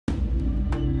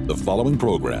The following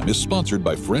program is sponsored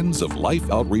by Friends of Life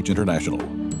Outreach International.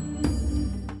 We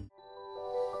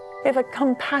have a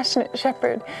compassionate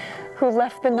shepherd who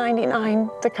left the 99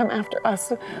 to come after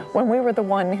us when we were the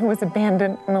one who was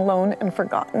abandoned and alone and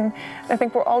forgotten. I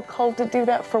think we're all called to do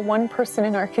that for one person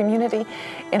in our community,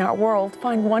 in our world.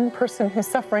 Find one person who's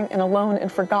suffering and alone and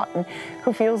forgotten,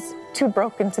 who feels too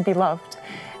broken to be loved.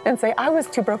 And say, I was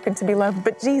too broken to be loved,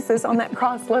 but Jesus on that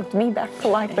cross loved me back to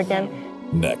life again.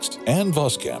 Next, Ann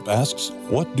Voskamp asks,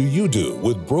 what do you do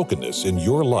with brokenness in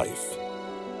your life?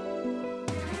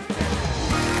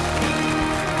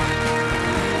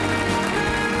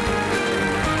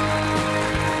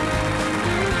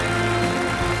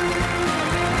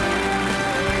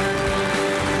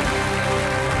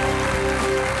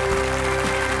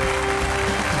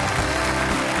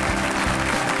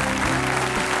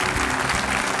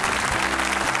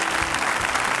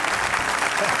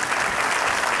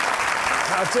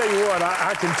 I'll tell you what,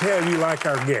 I can tell you like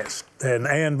our guest, and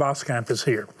Ann Voskamp is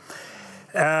here.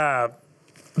 The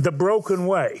Broken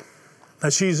Way. Now,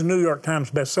 she's a New York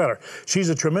Times bestseller. She's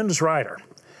a tremendous writer,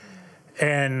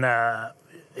 and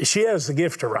she has the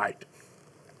gift to write.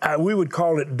 We would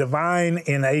call it divine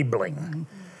enabling,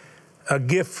 a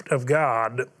gift of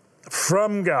God,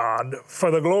 from God, for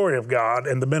the glory of God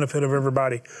and the benefit of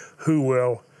everybody who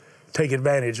will take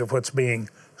advantage of what's being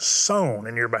sown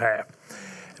in your behalf.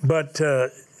 But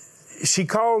she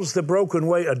calls the broken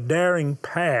way a daring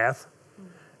path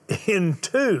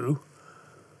into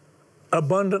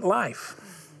abundant life.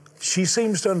 She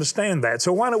seems to understand that.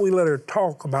 So why don't we let her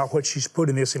talk about what she's put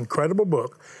in this incredible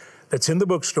book that's in the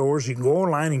bookstores. You can go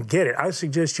online and get it. I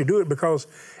suggest you do it because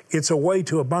it's a way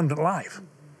to abundant life.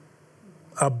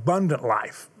 Abundant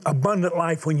life. Abundant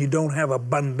life when you don't have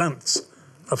abundance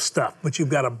of stuff, but you've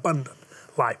got abundant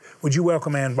life. Would you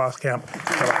welcome Ann Voskamp?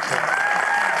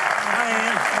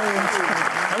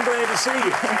 I'm glad to see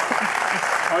you.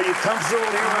 Are you comfortable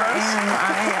here with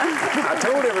us? I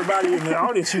told everybody in the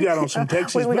audience you got on some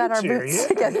Texas boots here. We got our boots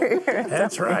together here.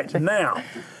 That's right. Now,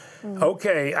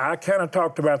 okay, I kind of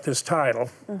talked about this title.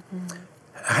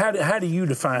 How do you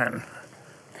define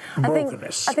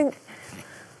brokenness? I think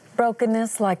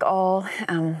brokenness, like all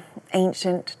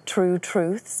ancient true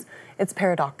truths, it's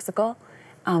paradoxical.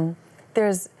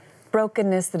 There's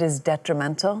brokenness that is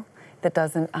detrimental, that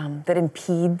doesn't, that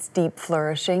impedes deep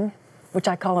flourishing, which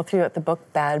I call throughout the book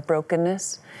bad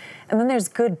brokenness. And then there's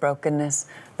good brokenness,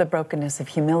 the brokenness of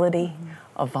humility,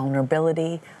 of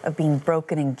vulnerability, of being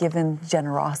broken and given,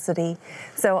 generosity.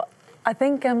 So I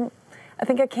think I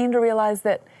came to realize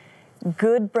that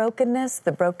good brokenness,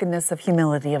 the brokenness of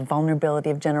humility, of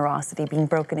vulnerability, of generosity, being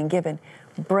broken and given,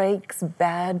 breaks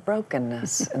bad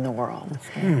brokenness in the world.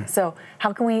 So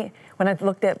how can we, when I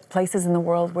looked at places in the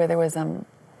world where there was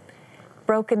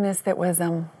brokenness that was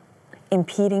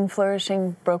impeding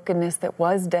flourishing, brokenness that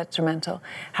was detrimental,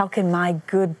 how can my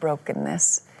good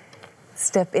brokenness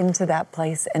step into that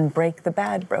place and break the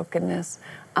bad brokenness?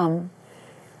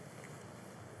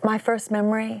 My first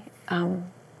memory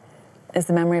is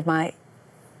the memory of my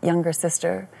younger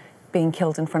sister being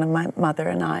killed in front of my mother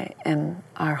and I in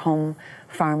our home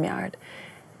farmyard.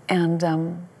 And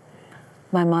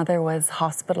my mother was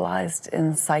hospitalized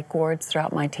in psych wards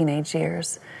throughout my teenage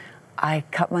years. I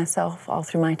cut myself all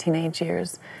through my teenage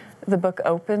years. The book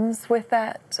opens with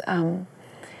that. And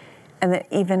that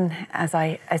even as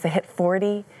I hit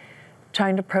 40,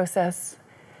 trying to process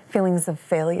feelings of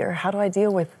failure, how do I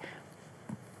deal with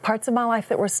parts of my life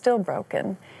that were still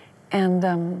broken?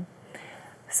 And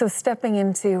so stepping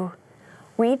into,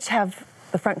 we each have,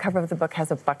 the front cover of the book has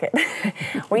a bucket.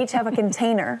 We each have a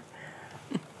container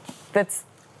that's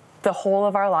the whole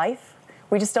of our life.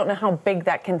 We just don't know how big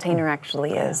that container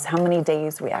actually is, how many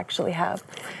days we actually have.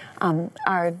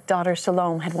 Our daughter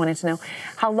Shalom had wanted to know,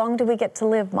 how long do we get to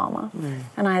live, Mama?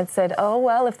 And I had said, oh,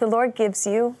 well, if the Lord gives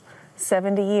you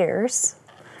 70 years,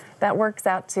 that works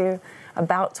out to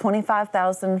about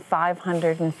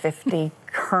 25,550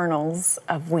 kernels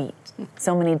of wheat,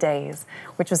 so many days,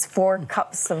 which was 4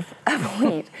 cups of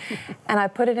wheat. And I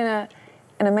put it in a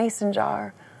mason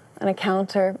jar on a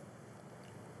counter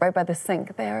right by the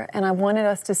sink there. And I wanted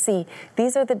us to see,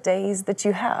 these are the days that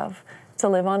you have to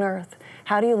live on earth.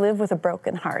 How do you live with a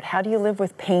broken heart? How do you live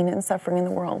with pain and suffering in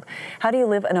the world? How do you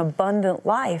live an abundant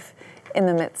life in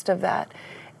the midst of that?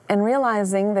 And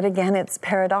realizing that, again, it's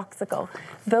paradoxical.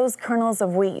 Those kernels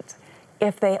of wheat,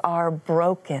 if they are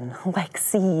broken, like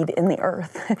seed in the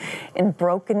earth, in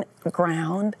broken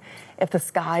ground, if the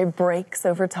sky breaks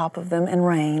over top of them and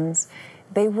rains,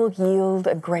 they will yield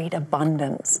a great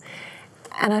abundance.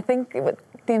 And I think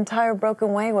the entire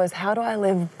broken way was, how do I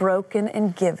live broken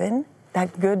and given,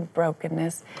 that good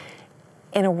brokenness,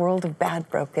 in a world of bad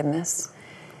brokenness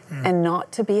and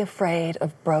not to be afraid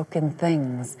of broken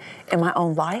things in my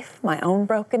own life, my own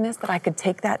brokenness, that I could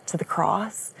take that to the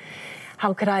cross.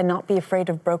 How could I not be afraid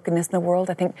of brokenness in the world?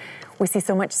 I think we see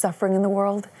so much suffering in the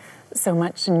world, so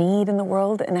much need in the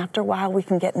world, and after a while we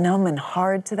can get numb and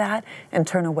hard to that and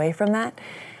turn away from that.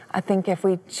 I think if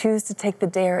we choose to take the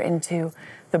dare into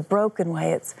the broken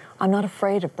way, I'm not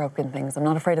afraid of broken things. I'm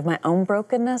not afraid of my own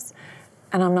brokenness,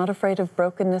 and I'm not afraid of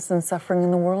brokenness and suffering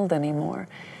in the world anymore.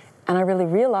 And I really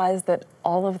realized that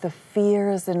all of the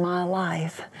fears in my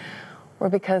life were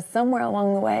because somewhere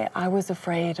along the way I was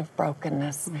afraid of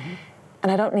brokenness. Mm-hmm.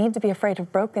 And I don't need to be afraid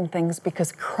of broken things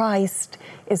because Christ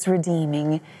is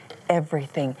redeeming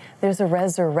everything. There's a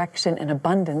resurrection and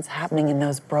abundance happening in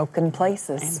those broken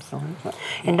places. Absolutely.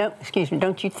 And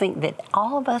don't you think that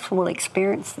all of us will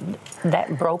experience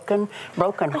that broken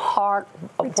heart,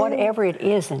 whatever it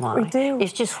is in life? We do.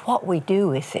 It's just what we do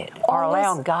with it, or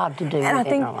allow God to do with it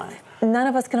in our life. None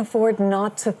of us can afford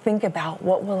not to think about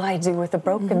what will I do with the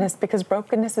brokenness, because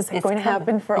brokenness is going to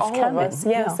happen for all of us.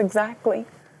 Yes, exactly.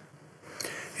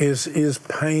 Is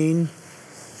pain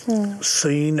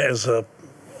seen as a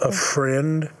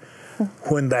friend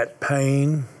when that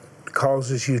pain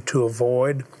causes you to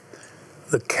avoid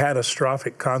the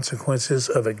catastrophic consequences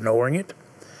of ignoring it?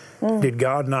 Did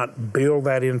God not build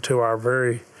that into our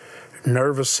very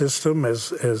nervous system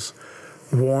as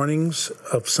warnings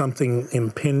of something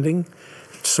impending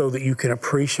so that you can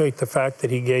appreciate the fact that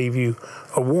He gave you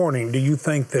a warning? Do you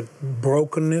think that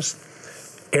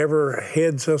brokenness ever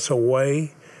heads us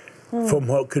away from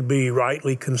what could be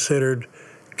rightly considered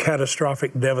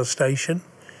catastrophic devastation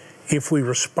if we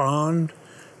respond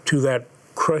to that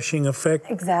crushing effect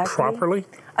properly?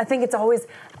 I think it's always,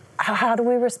 how do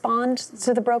we respond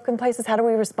to the broken places? How do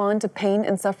we respond to pain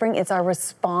and suffering? It's our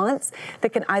response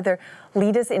that can either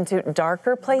lead us into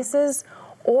darker places,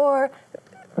 or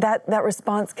that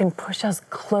response can push us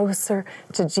closer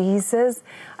to Jesus.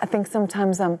 I think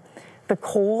sometimes the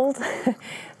cold,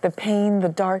 the pain, the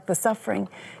dark, the suffering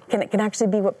can actually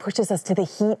be what pushes us to the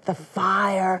heat, the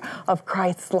fire of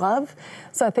Christ's love.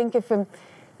 So I think if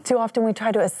too often we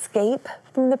try to escape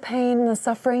from the pain and the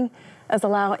suffering,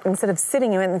 instead of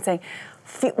sitting in it and saying,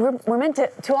 we're meant to,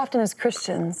 too often as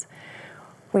Christians,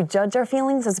 we judge our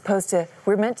feelings as opposed to,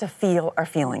 we're meant to feel our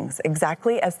feelings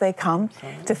exactly as they come.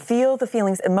 To feel the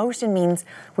feelings. Emotion means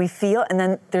we feel, and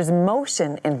then there's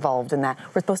motion involved in that.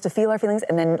 We're supposed to feel our feelings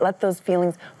and then let those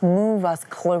feelings move us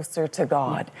closer to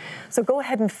God. So go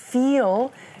ahead and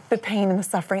feel the pain and the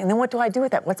suffering, and then what do I do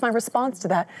with that? What's my response to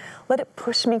that? Let it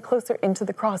push me closer into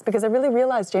the cross, because I really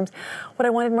realized, James, what I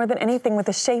wanted more than anything with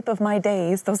the shape of my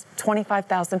days, those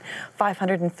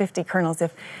 25,550 kernels.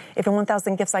 If in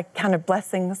 1,000 gifts I counted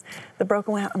blessings, the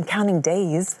broken way I'm counting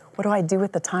days. What do I do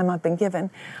with the time I've been given?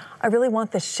 I really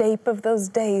want the shape of those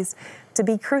days to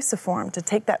be cruciform, to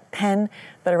take that pen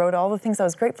that I wrote all the things I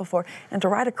was grateful for and to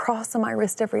write a cross on my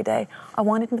wrist every day. I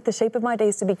wanted the shape of my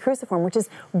days to be cruciform, which is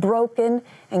broken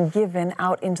and given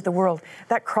out into the world.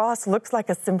 That cross looks like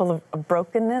a symbol of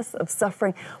brokenness, of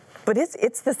suffering, but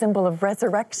it's the symbol of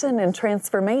resurrection and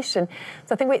transformation.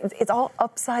 So I think it's all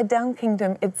upside down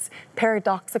kingdom. It's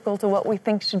paradoxical to what we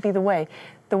think should be the way.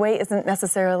 The way isn't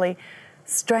necessarily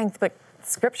strength, but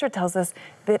Scripture tells us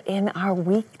that in our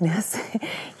weakness,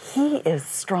 He is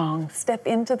strong. Step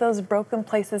into those broken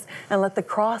places and let the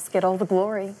cross get all the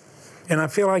glory. And I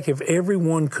feel like if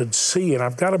everyone could see, and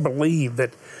I've got to believe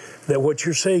that what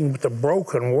you're saying with the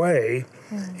broken way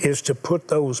is to put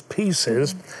those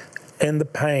pieces and the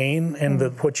pain and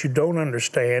what you don't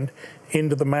understand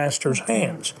into the Master's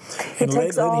hands and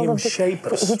let Him shape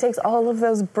us. He takes all of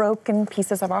those broken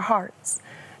pieces of our hearts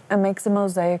and makes a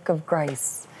mosaic of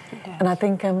grace. And I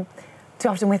think too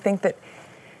often we think that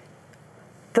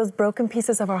those broken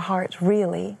pieces of our hearts,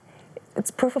 really, it's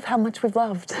proof of how much we've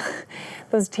loved.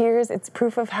 Those tears, it's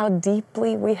proof of how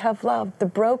deeply we have loved. The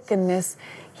brokenness,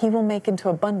 He will make into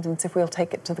abundance if we'll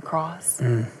take it to the cross.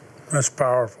 That's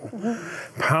powerful.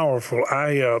 Powerful.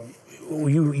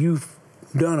 You've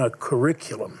done a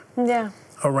curriculum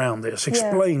around this.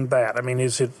 Explain that. I mean,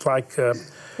 is it like a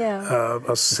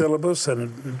syllabus and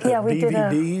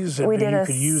DVDs that you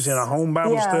could use in a home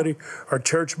Bible study or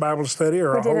church Bible study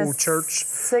or a whole church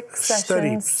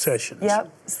study sessions? Yep,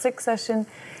 6-session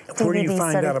DVD Where do you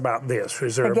find study. out about this?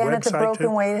 Is there Again, a website? At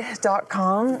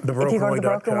thebrokenway.com. If you go to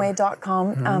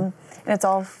thebrokenway.com, and it's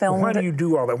all filmed. Why do you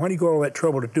do all that? Why do you go all that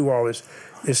trouble to do all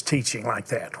this teaching like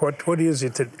that? What is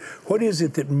it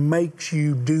that makes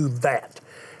you do that?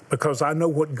 because I know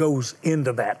what goes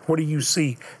into that. What do you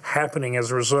see happening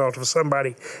as a result of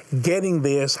somebody getting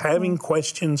this, having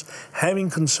questions,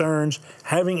 having concerns,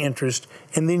 having interest,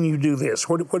 and then you do this?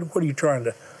 What are you trying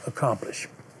to accomplish?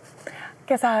 I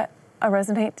guess I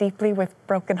resonate deeply with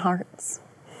broken hearts.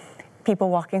 People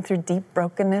walking through deep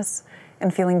brokenness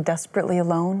and feeling desperately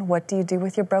alone. What do you do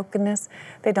with your brokenness?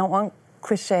 They don't want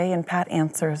cliche and pat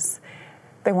answers.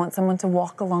 They want someone to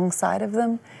walk alongside of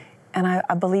them. And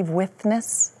I believe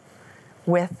witness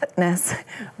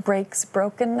breaks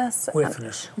brokenness.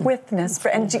 Witness.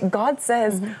 And God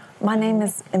says, my name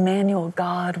is Emmanuel,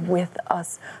 God with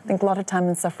us. I think a lot of time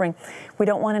in suffering, we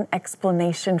don't want an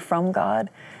explanation from God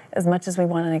as much as we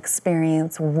want an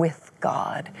experience with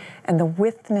God. And the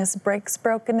witness breaks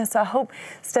brokenness. I hope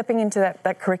stepping into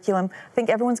that curriculum, I think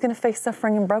everyone's going to face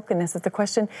suffering and brokenness. It's a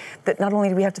question that not only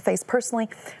do we have to face personally,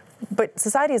 but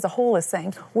society as a whole is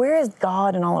saying, where is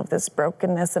God in all of this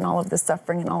brokenness and all of this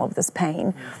suffering and all of this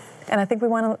pain? And I think we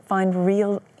want to find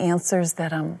real answers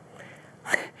that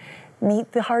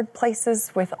meet the hard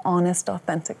places with honest,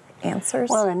 authentic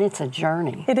answers. Well, and it's a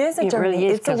journey. It is a journey. It really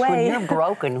is, it's a because way. when you're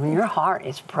broken, when your heart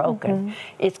is broken,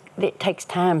 it takes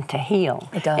time to heal.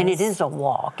 It does. And it is a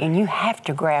walk, and you have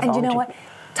to grab And onto. you know what?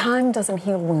 Time doesn't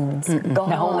heal wounds. God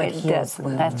No, it heals doesn't.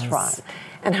 wounds. That's right.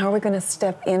 And how are we going to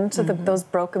step into those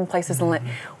broken places and let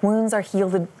wounds are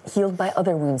healed by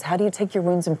other wounds? How do you take your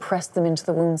wounds and press them into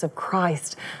the wounds of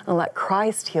Christ and let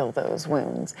Christ heal those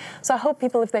wounds? So I hope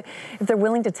people, if they're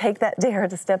willing to take that dare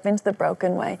to step into the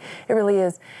broken way, it really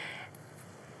is,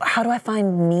 how do I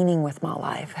find meaning with my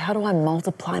life? How do I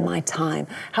multiply my time?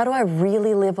 How do I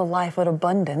really live a life of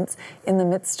abundance in the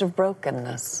midst of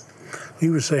brokenness?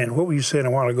 You were saying, what were you saying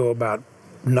a while ago about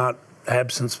not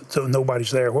absence, so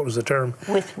nobody's there? What was the term?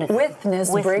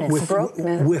 Witness breaks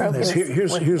brokenness. Witness.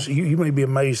 Here's you may be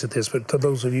amazed at this, but to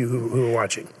those of you who are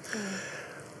watching,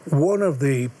 one of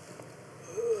the,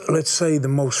 let's say, the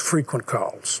most frequent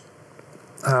calls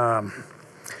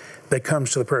that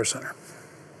comes to the prayer center.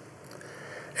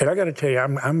 And I got to tell you,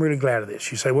 I'm really glad of this.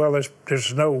 You say, well,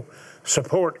 there's no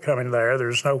support coming there.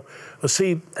 There's no. Well,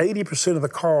 see, 80% of the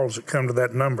calls that come to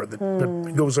that number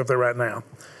that goes up there right now,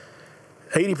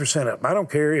 80% of them. I don't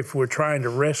care if we're trying to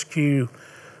rescue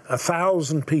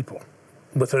 1,000 people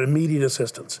with an immediate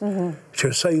assistance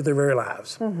to save their very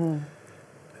lives.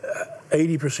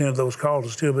 80% of those calls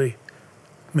will still be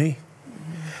me.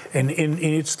 And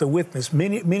it's the witness.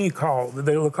 Many call.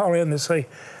 They'll call in and they say,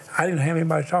 I didn't have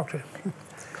anybody to talk to.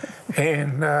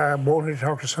 And I wanted to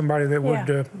talk to somebody that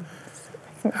would,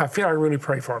 I feel like really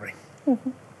pray for me.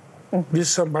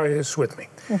 Just somebody that's with me.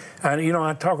 And, you know,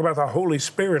 I talk about the Holy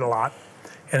Spirit a lot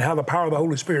and how the power of the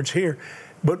Holy Spirit's here.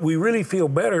 But we really feel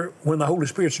better when the Holy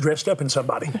Spirit's dressed up in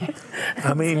somebody.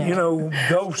 I mean, you know,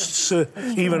 ghosts,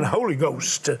 even Holy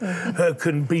Ghost,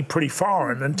 can be pretty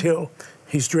foreign until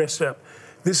he's dressed up.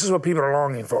 This is what people are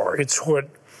longing for. It's what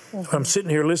I'm sitting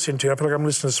here listening to. I feel like I'm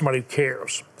listening to somebody who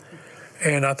cares.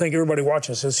 And I think everybody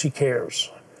watching says he cares.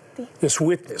 This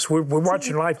witness. We're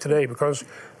watching life today because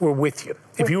we're with you.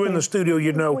 If you were in the studio,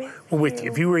 you'd know we're with you.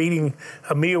 If you were eating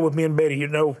a meal with me and Betty,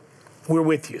 you'd know we're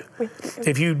with you.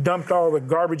 If you dumped all the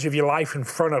garbage of your life in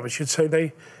front of us, you'd say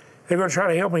they're going to try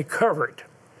to help me cover it.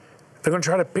 They're going to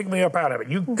try to pick me up out of it.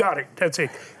 You got it. That's it.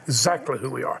 Exactly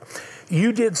who we are.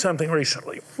 You did something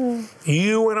recently.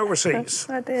 You went overseas.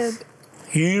 I did.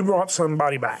 You brought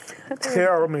somebody back.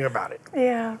 Tell me about it.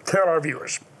 Yeah. Tell our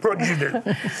viewers. What did you do?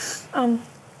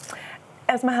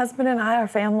 As my husband and I, our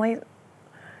family,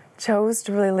 chose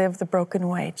to really live the broken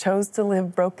way, chose to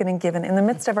live broken and given in the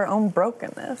midst of our own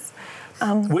brokenness.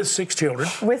 With 6 children.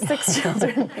 With 6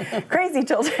 children. Crazy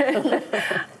children.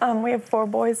 We have 4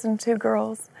 boys and 2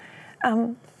 girls.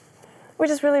 We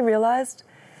just really realized,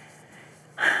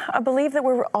 I believe that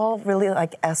we're all really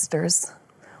like Esther's.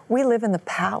 We live in the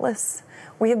palace.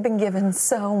 We have been given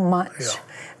so much. Yeah.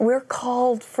 We're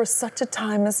called for such a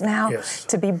time as now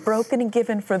to be broken and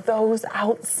given for those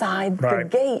outside the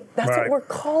gate. That's what we're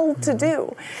called to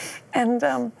do.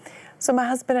 And so my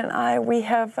husband and I, we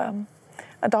have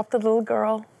adopted a little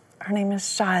girl. Her name is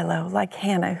Shiloh, like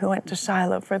Hannah, who went to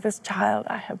Shiloh. For this child,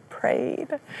 I have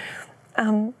prayed.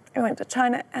 I went to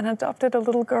China and adopted a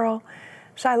little girl.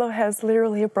 Shiloh has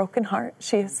literally a broken heart.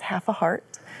 She has half a heart.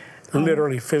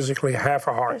 Literally, physically, half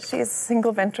a heart. She has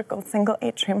single ventricle, single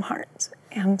atrium heart.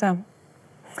 And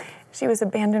she was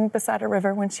abandoned beside a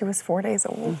river when she was 4 days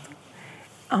old.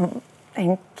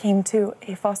 And came to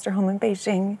a foster home in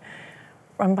Beijing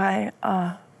run by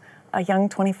a young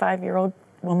 25-year-old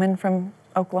woman from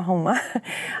Oklahoma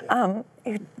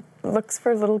who looks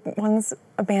for little ones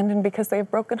abandoned because they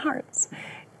have broken hearts.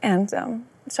 And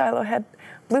Shiloh had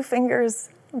blue fingers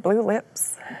blue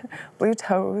lips, blue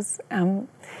toes.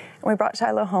 We brought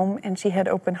Shiloh home, and she had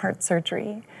open heart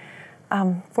surgery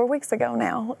 4 weeks ago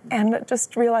now, and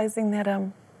just realizing that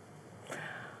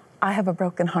I have a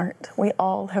broken heart. We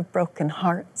all have broken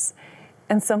hearts,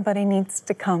 and somebody needs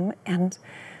to come and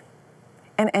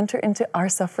enter into our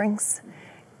sufferings.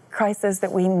 Christ says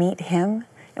that we meet Him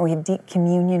and we have deep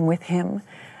communion with Him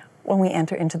when we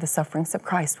enter into the sufferings of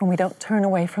Christ, when we don't turn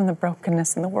away from the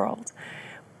brokenness in the world.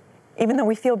 Even though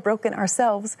we feel broken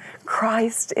ourselves,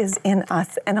 Christ is in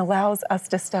us and allows us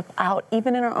to step out,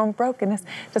 even in our own brokenness,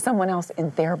 to someone else in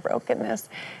their brokenness.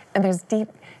 And there's deep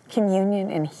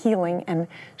communion and healing and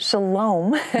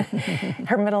shalom.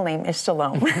 Her middle name is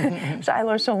Shalom.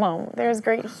 Shiloh Shalom. There's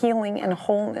great healing and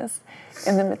wholeness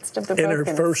in the midst of the brokenness.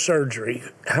 In her first surgery,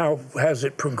 how has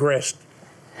it progressed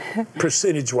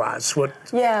percentage-wise?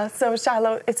 Yeah, so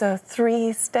Shiloh, it's a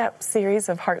 3-step series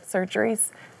of heart surgeries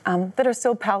that are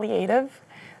still palliative,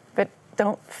 that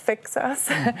don't fix us.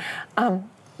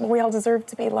 We all deserve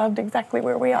to be loved exactly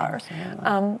where we are.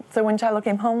 So when Shiloh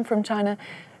came home from China,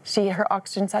 her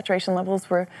oxygen saturation levels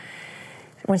were,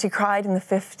 when she cried, in the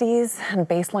 50s, and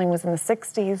baseline was in the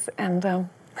 60s, and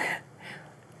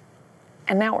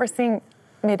now we're seeing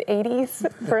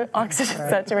mid-80s for oxygen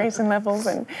saturation levels,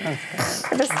 and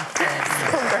we're just so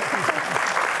grateful.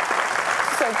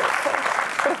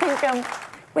 But I think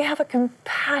we have a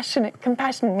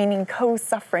compassionate meaning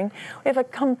co-suffering. We have a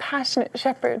compassionate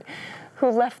shepherd who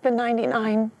left the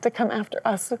 99 to come after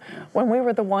us when we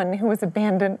were the one who was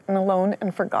abandoned and alone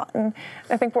and forgotten.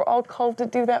 I think we're all called to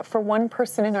do that for one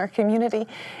person in our community,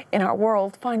 in our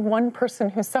world. Find one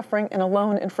person who's suffering and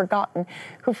alone and forgotten,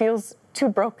 who feels too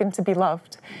broken to be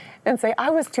loved, and say, I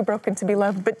was too broken to be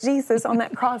loved, but Jesus on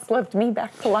that cross loved me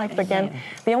back to life again.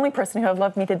 The only person who have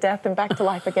loved me to death and back to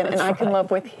life again, and I can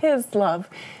love with His love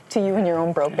to you in your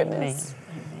own brokenness.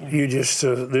 You just,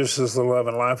 this is the love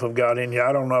and life of God in you.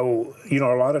 I don't know, a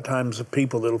lot of times the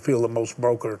people that'll feel the most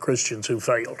broken are Christians who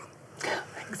failed.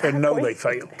 Exactly. And know they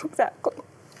failed. Exactly.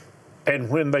 And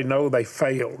when they know they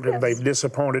failed and they've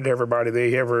disappointed everybody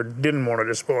they ever didn't want to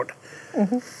disappoint,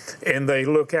 and they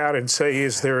look out and say,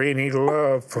 is there any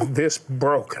love for this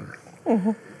broken,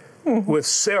 with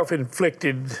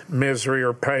self-inflicted misery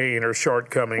or pain or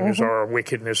shortcomings or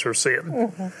wickedness or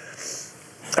sin?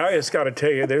 I just got to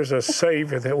tell you, there's a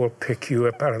Savior that will pick you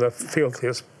up out of the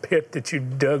filthiest pit that you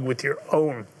dug with your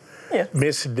own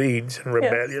misdeeds and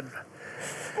rebellion.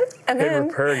 And then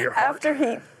repair your heart. After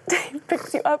He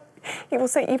picks you up, He will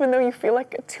say, even though you feel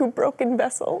like a too broken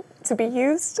vessel to be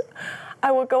used,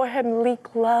 I will go ahead and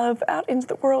leak love out into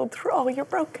the world through all your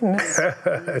brokenness.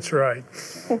 That's right.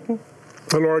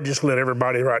 The Lord, just let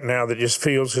everybody right now that just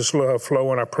feels His love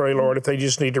flow, and I pray, Lord, if they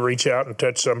just need to reach out and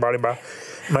touch somebody by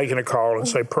making a call and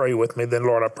say, pray with me, then,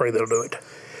 Lord, I pray they'll do it.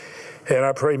 And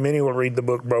I pray many will read the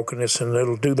book Brokenness, and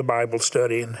they'll do the Bible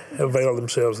study and avail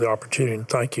themselves the opportunity. And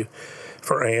thank you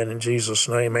for Ann, in Jesus'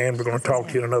 name. Ann, we're going to talk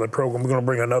to you in another program. We're going to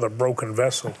bring another broken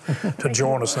vessel to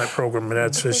join us in that program, and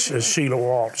that's Sheila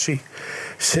Walt. She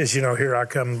says, here I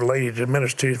come, the lady to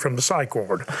minister to you from the psych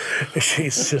ward.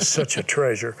 She's just such a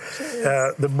treasure.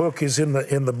 The book is in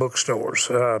the bookstores.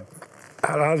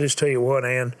 I'll just tell you what,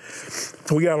 Ann,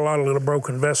 we got a lot of little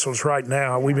broken vessels right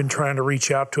now. We've been trying to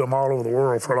reach out to them all over the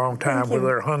world for a long time, whether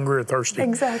they're hungry or thirsty.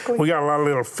 Exactly. We got a lot of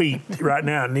little feet right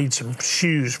now that need some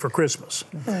shoes for Christmas.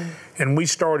 And we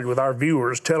started with our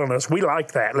viewers telling us, we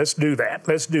like that. Let's do that.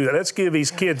 Let's do that. Let's give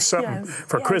these kids something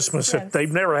for Christmas that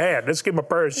they've never had. Let's give them a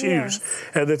pair of shoes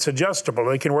that's adjustable.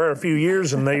 They can wear a few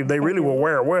years, and they really will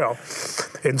wear well.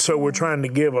 And so we're trying to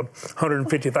give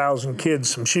 150,000 kids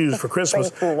some shoes for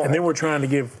Christmas. And then we're trying to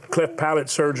give cleft palate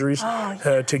surgeries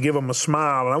to give them a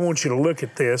smile. And I want you to look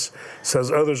at this. It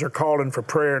says others are calling for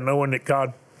prayer, knowing that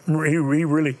God,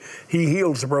 He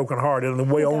heals the broken heart in the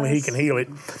way only He can heal it.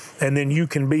 And then you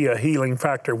can be a healing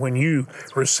factor when you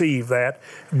receive that.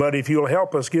 But if you'll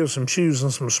help us give some shoes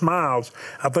and some smiles,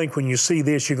 I think when you see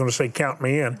this, you're going to say, count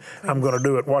me in. I'm going to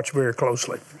do it. Watch very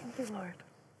closely. Thank you, Lord.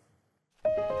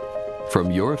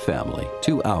 From your family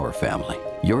to our family,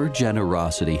 your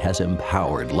generosity has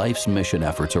empowered life's mission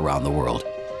efforts around the world.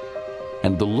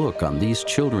 And the look on these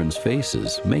children's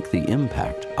faces make the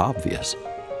impact obvious.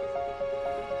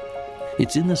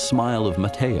 It's in the smile of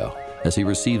Mateo as he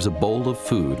receives a bowl of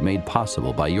food made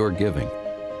possible by your giving,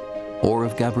 or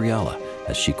of Gabriella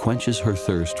as she quenches her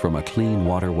thirst from a clean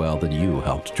water well that you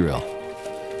helped drill.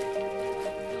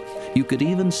 You could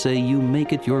even say you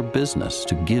make it your business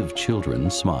to give children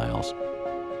smiles.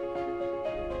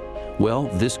 Well,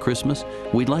 this Christmas,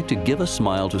 we'd like to give a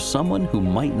smile to someone who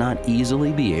might not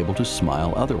easily be able to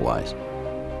smile otherwise.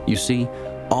 You see,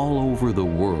 All over the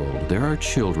world, there are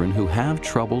children who have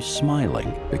trouble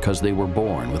smiling because they were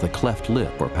born with a cleft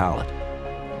lip or palate.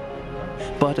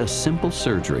 But a simple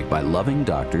surgery by loving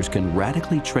doctors can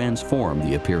radically transform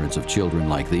the appearance of children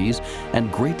like these and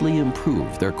greatly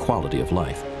improve their quality of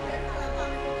life.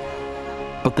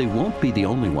 But they won't be the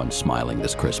only ones smiling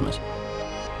this Christmas.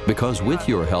 Because with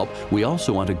your help, we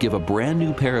also want to give a brand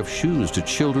new pair of shoes to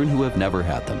children who have never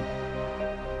had them.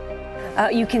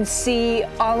 You can see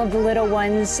all of the little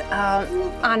ones.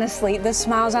 Honestly, the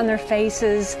smiles on their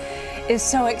faces is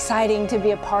so exciting to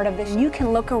be a part of this. You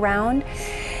can look around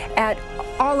at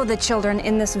all of the children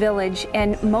in this village,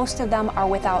 and most of them are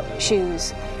without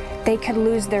shoes. They could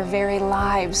lose their very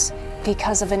lives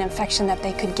because of an infection that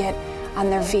they could get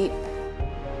on their feet.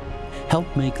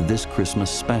 Help make this Christmas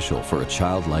special for a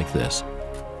child like this.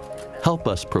 Help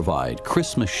us provide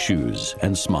Christmas shoes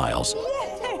and smiles.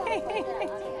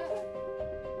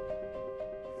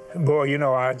 Boy, you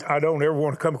know, I don't ever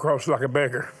want to come across like a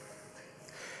beggar.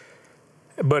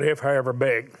 But if I ever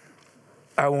beg,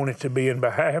 I want it to be in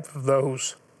behalf of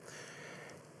those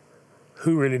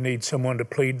who really need someone to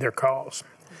plead their cause.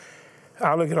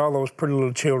 I look at all those pretty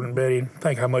little children, Betty, and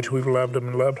think how much we've loved them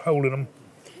and loved holding them.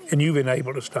 And you've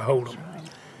enabled us to hold them.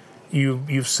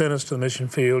 You've sent us to the mission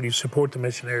field. You support the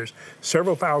missionaries.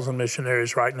 Several thousand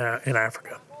missionaries right now in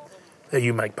Africa that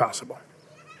you make possible.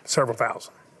 Several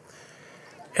thousand.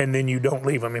 And then you don't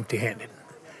leave them empty-handed.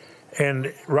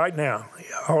 And right now,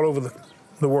 all over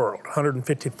the world,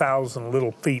 150,000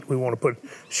 little feet we want to put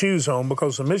shoes on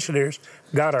because the missionaries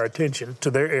got our attention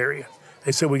to their area.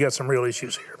 They said, we got some real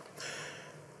issues here.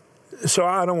 So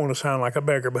I don't want to sound like a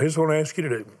beggar, but here's what I ask you to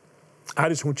do. I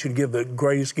just want you to give the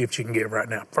greatest gift you can give right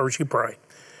now. First, you pray.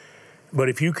 But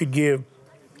if you could give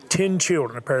 10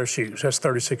 children a pair of shoes, that's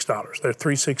 $36. They're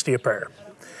 $3.60 a pair.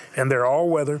 And they're all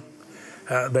weather.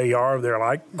 They're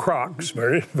like Crocs,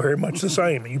 very, very much the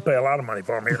same. You pay a lot of money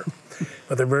for them here.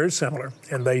 But they're very similar,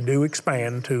 and they do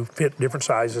expand to fit different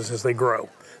sizes as they grow.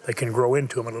 They can grow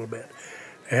into them a little bit.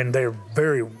 And they're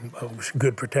very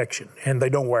good protection, and they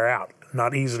don't wear out,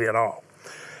 not easily at all.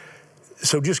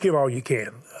 So just give all you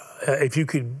can. If you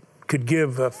could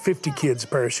give 50 kids a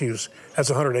pair of shoes,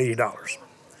 that's $180.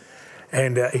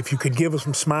 And if you could give us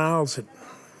some smiles at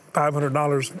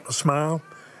 $500 a smile,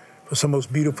 for some of those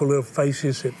beautiful little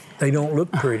faces that they don't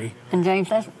look pretty. And James,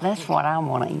 that's what I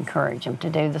want to encourage them to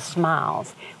do, the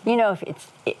smiles. You know,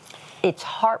 it's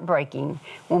heartbreaking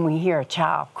when we hear a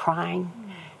child crying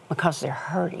because they're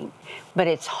hurting, but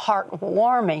it's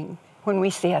heartwarming when we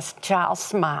see a child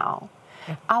smile.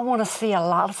 I want to see a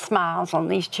lot of smiles on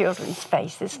these children's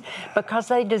faces because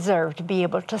they deserve to be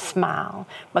able to smile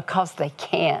because they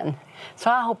can. So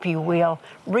I hope you will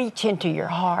reach into your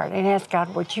heart and ask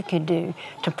God what you can do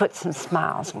to put some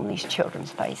smiles on these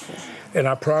children's faces. And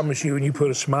I promise you, when you put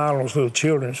a smile on those little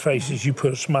children's faces, you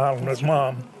put a smile on that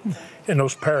mom and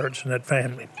those parents and that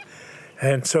family.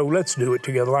 And so let's do it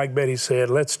together. Like Betty said,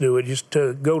 let's do it. Just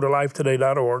go to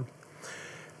lifetoday.org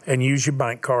and use your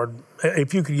bank card.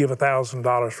 If you could give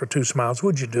 $1,000 for 2 smiles,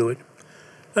 would you do it?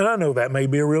 And I know that may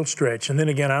be a real stretch. And then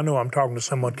again, I know I'm talking to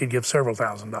someone who could give several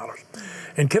 $1,000s.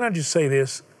 And can I just say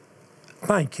this?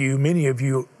 Thank you. Many of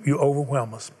you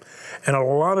overwhelm us. And a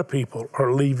lot of people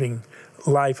are leaving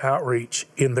Life Outreach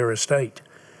in their estate.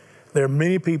 There are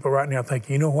many people right now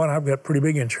thinking, you know what, I've got pretty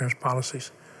big insurance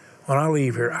policies. When I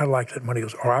leave here, I'd like that money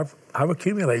goes, or I've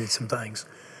accumulated some things,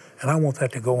 and I want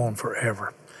that to go on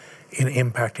forever in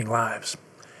impacting lives.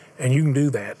 And you can do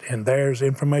that. And there's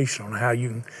information on how you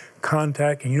can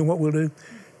contact, and you know what we'll do?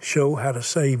 Show how to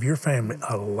save your family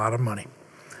a lot of money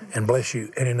and bless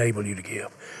you and enable you to give.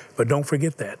 But don't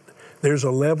forget that. There's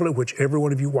a level at which every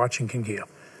one of you watching can give.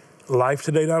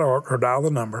 Lifetoday.org or dial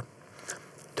the number.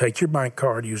 Take your bank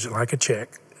card, use it like a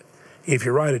check. If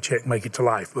you write a check, make it to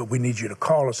Life. But we need you to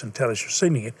call us and tell us you're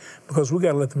sending it because we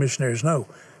got to let the missionaries know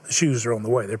the shoes are on the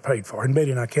way. They're paid for. And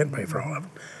Betty and I can't pay for all of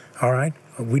them. All right?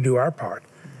 We do our part.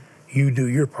 You do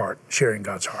your part, sharing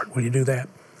God's heart. Will you do that?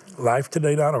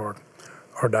 Lifetoday.org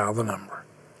or dial the number.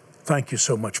 Thank you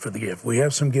so much for the gift. We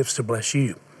have some gifts to bless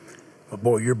you. But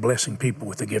boy, you're blessing people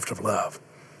with the gift of love.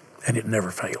 And it never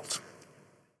fails.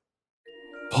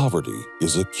 Poverty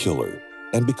is a killer,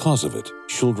 and because of it,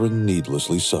 children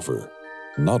needlessly suffer,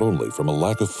 not only from a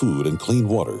lack of food and clean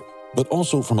water, but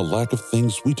also from a lack of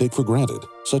things we take for granted,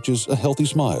 such as a healthy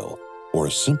smile or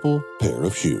a simple pair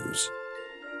of shoes.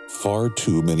 Far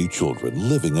too many children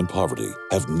living in poverty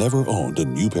have never owned a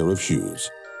new pair of shoes.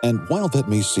 And while that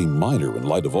may seem minor in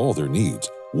light of all their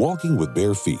needs, walking with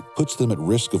bare feet puts them at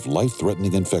risk of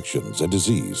life-threatening infections and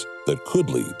disease that could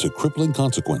lead to crippling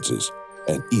consequences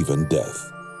and even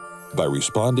death. By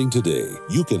responding today,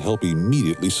 you can help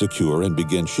immediately secure and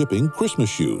begin shipping Christmas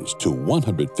shoes to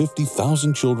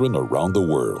 150,000 children around the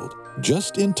world,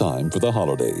 just in time for the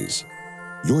holidays.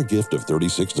 Your gift of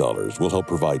 $36 will help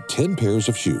provide 10 pairs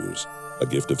of shoes. A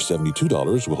gift of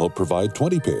 $72 will help provide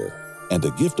 20 pair. And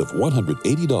a gift of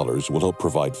 $180 will help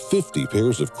provide 50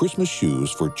 pairs of Christmas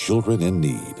shoes for children in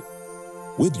need.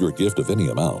 With your gift of any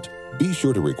amount, be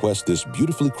sure to request this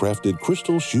beautifully crafted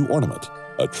crystal shoe ornament,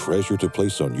 a treasure to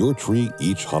place on your tree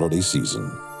each holiday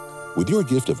season. With your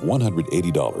gift of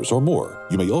 $180 or more,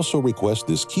 you may also request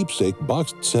this keepsake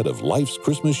boxed set of Life's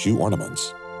Christmas shoe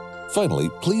ornaments. Finally,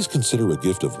 please consider a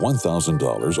gift of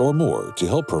 $1,000 or more to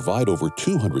help provide over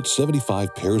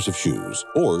 275 pairs of shoes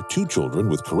or 2 children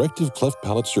with corrective cleft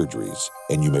palate surgeries,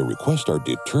 and you may request our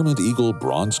Determined Eagle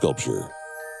bronze sculpture.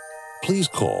 Please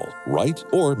call, write,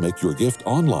 or make your gift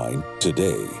online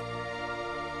today.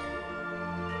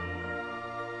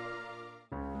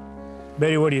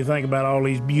 Betty, what do you think about all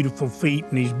these beautiful feet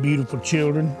and these beautiful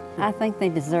children? I think they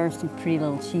deserve some pretty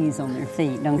little shoes on their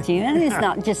feet, don't you? And it's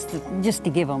not just to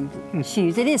give them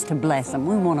shoes. It is to bless them.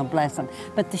 We want to bless them.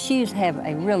 But the shoes have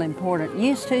a real important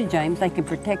use too, James. They can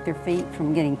protect their feet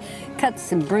from getting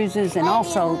cuts and bruises and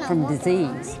also from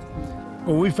disease.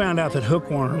 Well, we found out that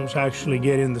hookworms actually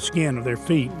get in the skin of their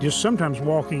feet, just sometimes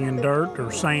walking in dirt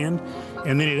or sand,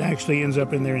 and then it actually ends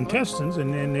up in their intestines,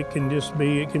 and then it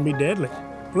can be deadly.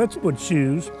 Let's put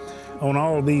shoes on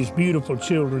all these beautiful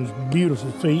children's beautiful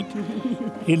feet.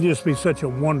 It'll just be such a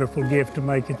wonderful gift to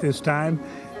make at this time,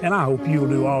 and I hope you'll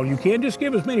do all you can. Just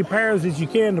give as many pairs as you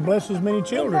can to bless as many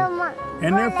children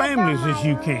and their families as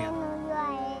you can.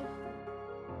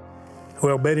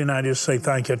 Well, Betty and I just say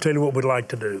thank you. I'll tell you what we'd like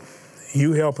to do.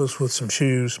 You help us with some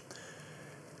shoes,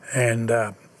 and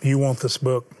you want this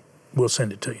book, we'll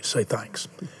send it to you. Say thanks,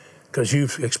 because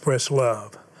you've expressed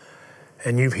love.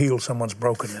 And you've healed someone's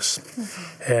brokenness,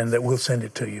 and that we'll send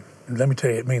it to you. And let me tell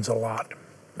you, it means a lot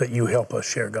that you help us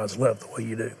share God's love the way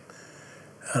you do.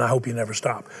 And I hope you never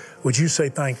stop. Would you say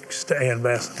thanks to Ann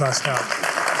Voskamp?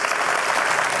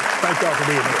 Thank y'all for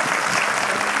being here.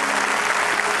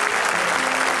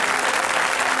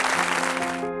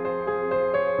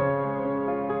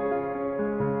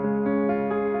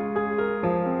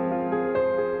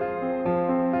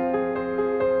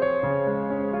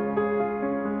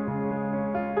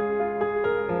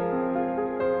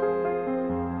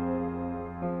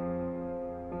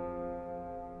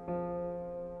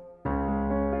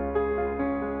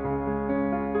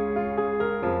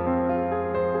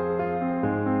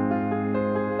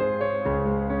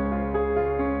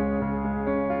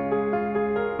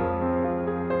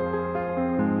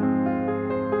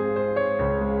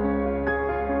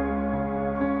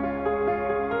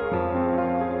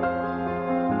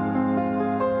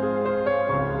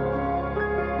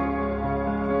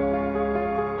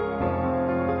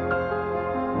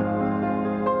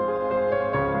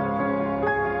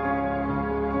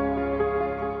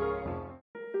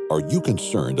 Are you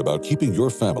concerned about keeping your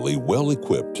family well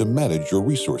equipped to manage your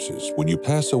resources when you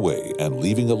pass away and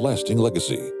leaving a lasting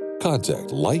legacy?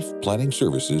 Contact Life Planning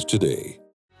Services today.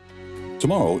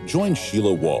 Tomorrow, join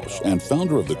Sheila Walsh and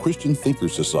founder of the Christian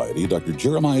Thinkers Society, Dr.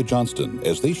 Jeremiah Johnston,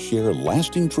 as they share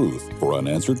lasting truth for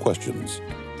unanswered questions.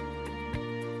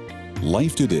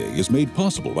 Life Today is made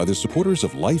possible by the supporters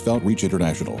of Life Outreach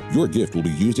International. Your gift will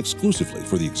be used exclusively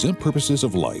for the exempt purposes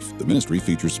of life. The ministry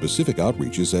features specific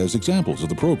outreaches as examples of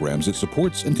the programs it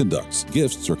supports and conducts.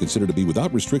 Gifts are considered to be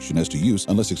without restriction as to use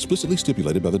unless explicitly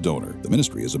stipulated by the donor. The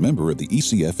ministry is a member of the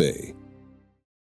ECFA.